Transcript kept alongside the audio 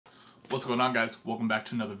What's going on, guys? Welcome back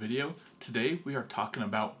to another video. Today we are talking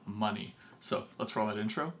about money. So let's roll that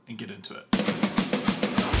intro and get into it.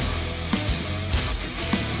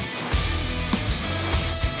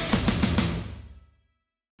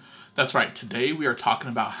 That's right, today we are talking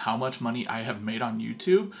about how much money I have made on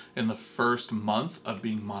YouTube in the first month of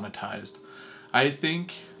being monetized. I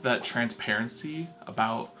think that transparency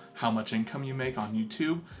about how much income you make on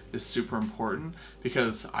YouTube is super important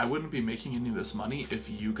because I wouldn't be making any of this money if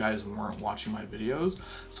you guys weren't watching my videos.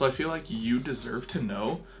 So I feel like you deserve to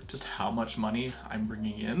know just how much money I'm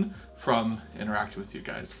bringing in from interacting with you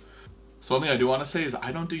guys. So one thing I do want to say is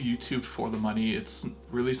I don't do YouTube for the money. It's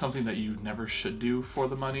really something that you never should do for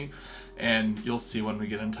the money. And you'll see when we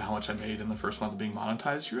get into how much I made in the first month of being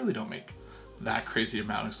monetized, you really don't make that crazy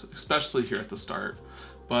amount, especially here at the start.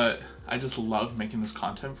 But I just love making this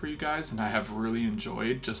content for you guys, and I have really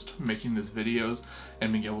enjoyed just making these videos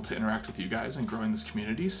and being able to interact with you guys and growing this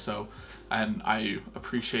community. So, and I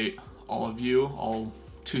appreciate all of you, all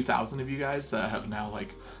 2,000 of you guys that have now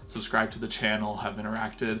subscribed to the channel, have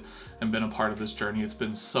interacted and been a part of this journey. It's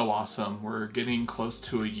been so awesome. We're getting close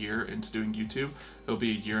to a year into doing YouTube. It'll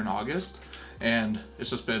be a year in August, and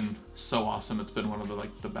it's just been so awesome. It's been one of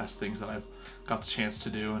the best things that I've got the chance to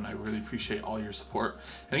do, and I really appreciate all your support.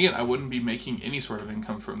 And again, I wouldn't be making any sort of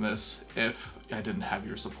income from this if I didn't have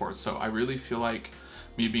your support. So I really feel like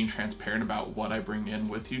me being transparent about what I bring in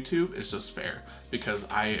with YouTube is just fair, because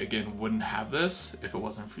I, again, wouldn't have this if it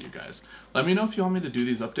wasn't for you guys. Let me know if you want me to do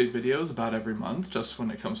these update videos about every month, just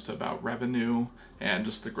when it comes to about revenue and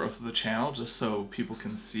just the growth of the channel, just so people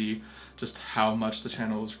can see just how much the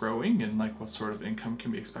channel is growing and what sort of income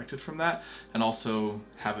can be expected from that, and also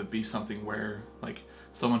have it be something where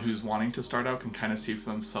someone who's wanting to start out can kind of see for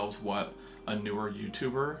themselves what a newer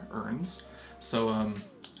YouTuber earns. So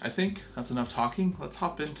I think that's enough talking. Let's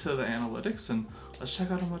hop into the analytics and let's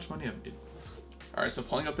check out how much money I've made. All right, so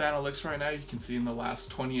pulling up the analytics right now, you can see in the last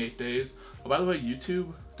 28 days. Oh, by the way,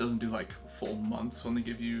 YouTube doesn't do full months when they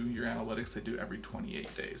give you your analytics. They do every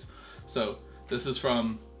 28 days. So this is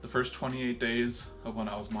from the first 28 days of when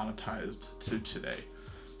I was monetized to today.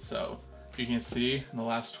 So you can see in the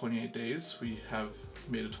last 28 days, we have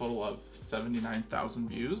made a total of 79,000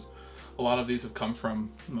 views. A lot of these have come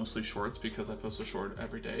from mostly shorts because I post a short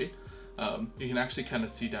every day. You can actually kind of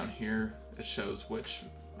see down here, it shows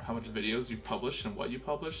how much videos you publish and what you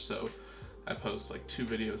publish. So I post 2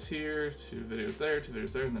 videos here, 2 videos there, 2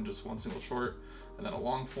 videos there, and then just one single short, and then a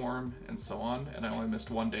long form, and so on. And I only missed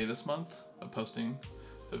one day this month of posting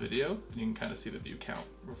a video. You can kind of see the view count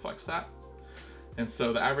reflects that. And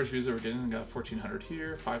so the average views that we're getting, we got 1,400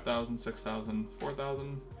 here, 5,000, 6,000,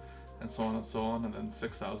 4,000, and so on, and then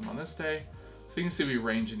 6,000 on this day. So you can see we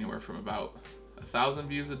range anywhere from about 1,000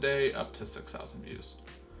 views a day up to 6,000 views.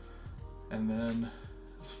 And then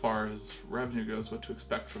as far as revenue goes, what to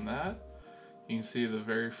expect from that, you can see the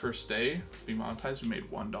very first day being monetized, we made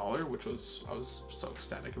 $1, which I was so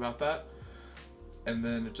ecstatic about that. And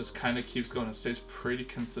then it just kind of keeps going. It stays pretty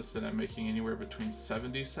consistent at making anywhere between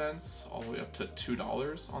 70 cents all the way up to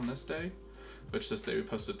 $2 on this day, which this day we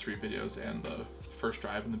posted 3 videos and the first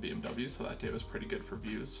drive in the BMW, so that day was pretty good for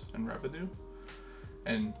views and revenue.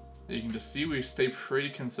 And you can just see we stay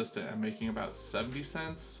pretty consistent at making about 70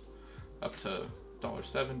 cents up to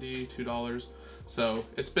 $1.70, $2. So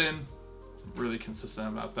it's been really consistent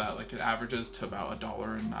about that. It averages to about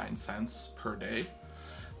 $1.09 per day.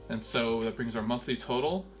 And so that brings our monthly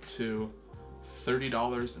total to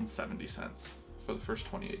 $30.70 for the first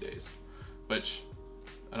 28 days, which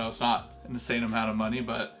I know it's not an insane amount of money,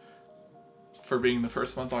 but for being the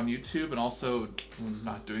first month on YouTube and also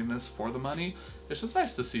not doing this for the money, it's just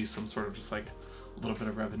nice to see some sort of just a little bit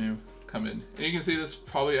of revenue come in. And you can see this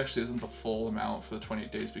probably actually isn't the full amount for the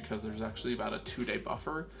 28 days because there's actually about a 2-day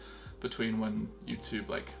buffer between when YouTube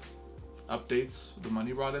updates the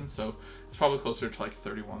money brought in. So it's probably closer to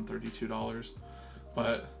 $31, $32.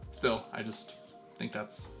 But still, I just think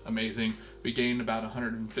that's amazing. We gained about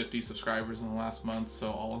 150 subscribers in the last month. So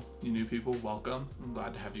all you new people, welcome. I'm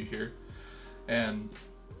glad to have you here. And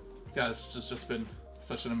yeah, it's just been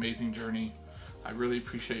such an amazing journey. I really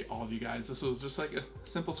appreciate all of you guys. This was just a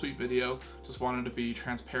simple, sweet video. Just wanted to be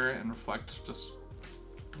transparent and reflect just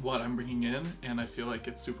what I'm bringing in. And I feel like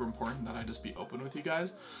it's super important that I just be open with you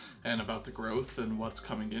guys and about the growth and what's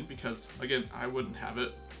coming in, because again, I wouldn't have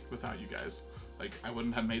it without you guys. I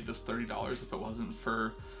wouldn't have made this $30 if it wasn't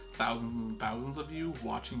for thousands and thousands of you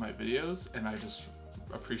watching my videos. And I just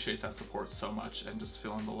appreciate that support so much, and just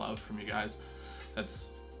feeling the love from you guys.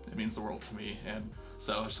 It means the world to me. And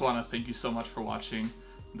so I just want to thank you so much for watching.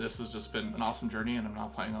 This has just been an awesome journey, and I'm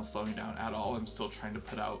not planning on slowing down at all. I'm still trying to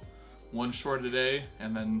put out one short a day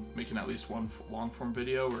and then making at least one long form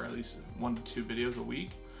video, or at least 1 to 2 videos a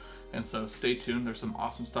week. And so stay tuned, there's some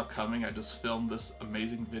awesome stuff coming. I just filmed this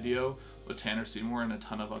amazing video with Tanner Seymour and a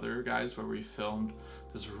ton of other guys where we filmed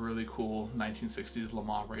this really cool 1960s Le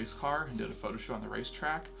Mans race car and did a photo shoot on the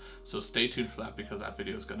racetrack. So stay tuned for that, because that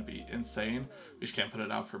video is going to be insane. We just can't put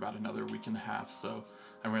it out for about another week and a half. So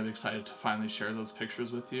I'm really excited to finally share those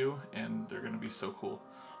pictures with you, and they're going to be so cool.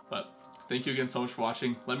 But thank you again so much for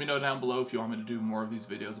watching. Let me know down below if you want me to do more of these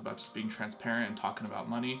videos about just being transparent and talking about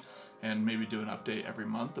money, and maybe do an update every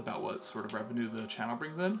month about what sort of revenue the channel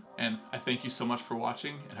brings in. And I thank you so much for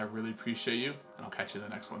watching, and I really appreciate you, and I'll catch you in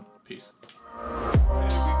the next one. Peace.